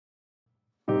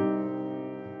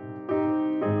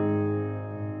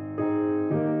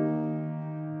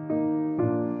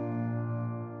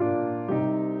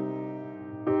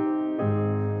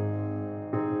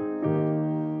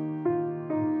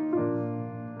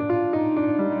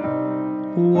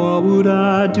What would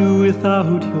I do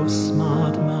without your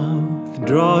smart mouth,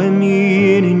 drawing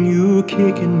me in and you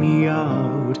kicking me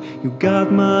out? You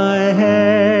got my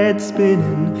head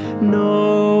spinning,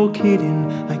 no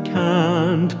kidding, I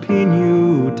can't pin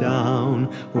you down.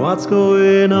 What's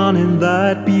going on in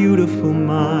that beautiful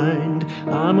mind?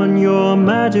 I'm on your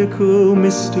magical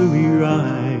mystery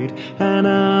ride, and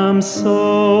I'm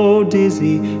so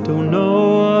dizzy, don't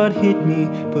know what hit me,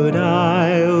 but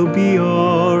I'll be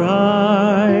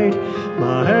alright.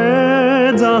 My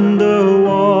head's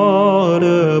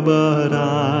underwater, but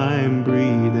I'm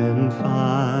breathing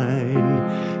fine.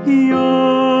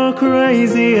 You're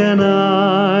crazy and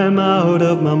I'm out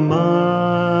of my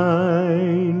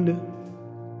mind.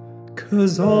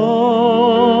 'Cause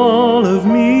all of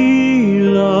me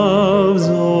loves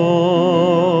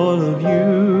all of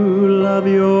you. Love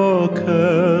your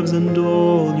curves and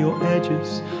all your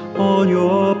edges, all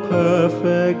your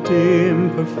perfect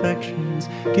imperfections.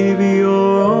 Give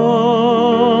your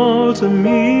all to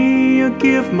me, I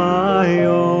give my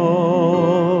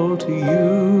all to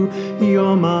you.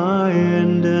 You're my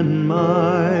end and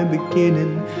my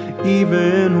beginning.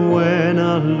 Even when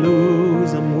I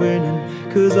lose, I'm winning,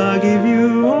 'cause I give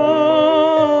you all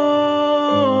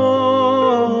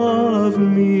of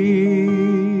me,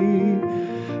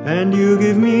 and you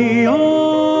give me all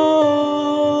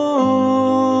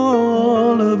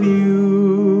of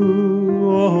you.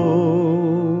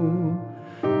 Oh,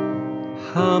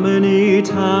 how many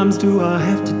times do I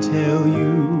have to tell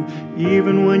you?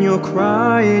 Even when you're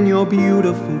crying, you're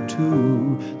beautiful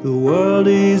too. The world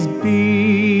is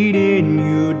beating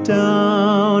you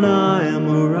down. I am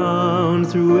around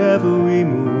through every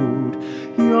mood.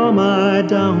 You're my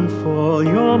downfall,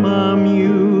 you're my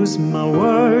muse, my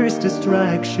worst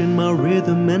distraction, my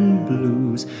rhythm and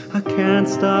blues. I can't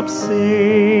stop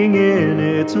singing,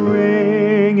 it's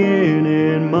ringing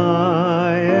in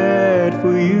my head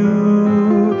for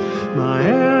you. My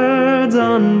head's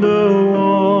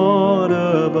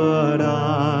underwater, but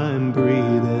I'm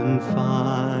breathing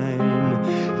fine.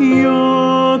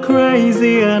 You're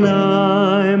crazy and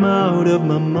I'm out of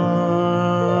my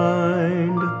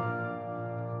mind.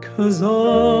 'Cause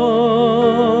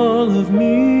all of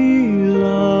me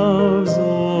loves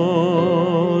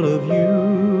all of you.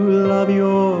 Love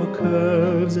your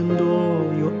curves and all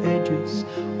your edges,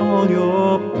 all your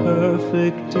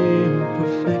perfect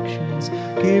imperfections.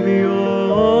 Give your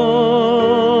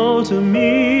all to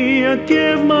me, I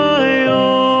give my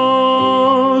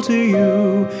all to you.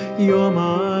 You're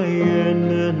my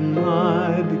end and my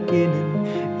beginning.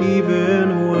 Even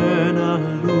when I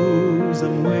lose,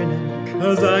 I'm winning,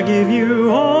 'cause I give you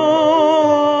all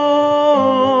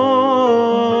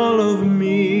of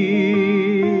me,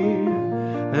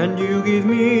 and you give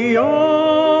me all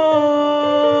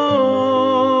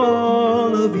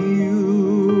of you.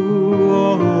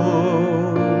 Oh,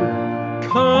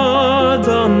 cards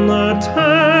on the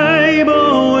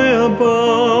table, we're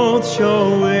both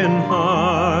showing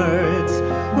hearts,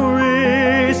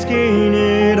 risking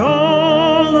it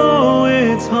all, though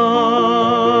it's hard.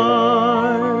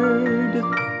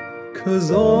 'Cause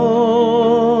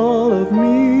all of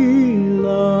me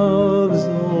loves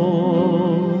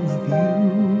all of you.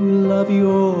 Love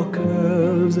your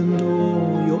curves and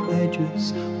all your edges,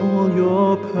 all your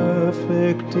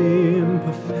perfect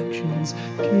imperfections.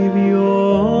 Give your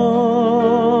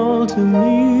all to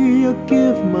me, I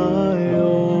give my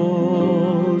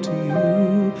all to you.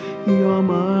 You're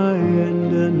my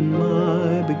end and my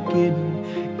beginning.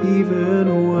 Even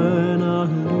when I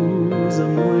lose,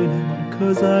 I'm winning,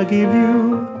 'cause I give you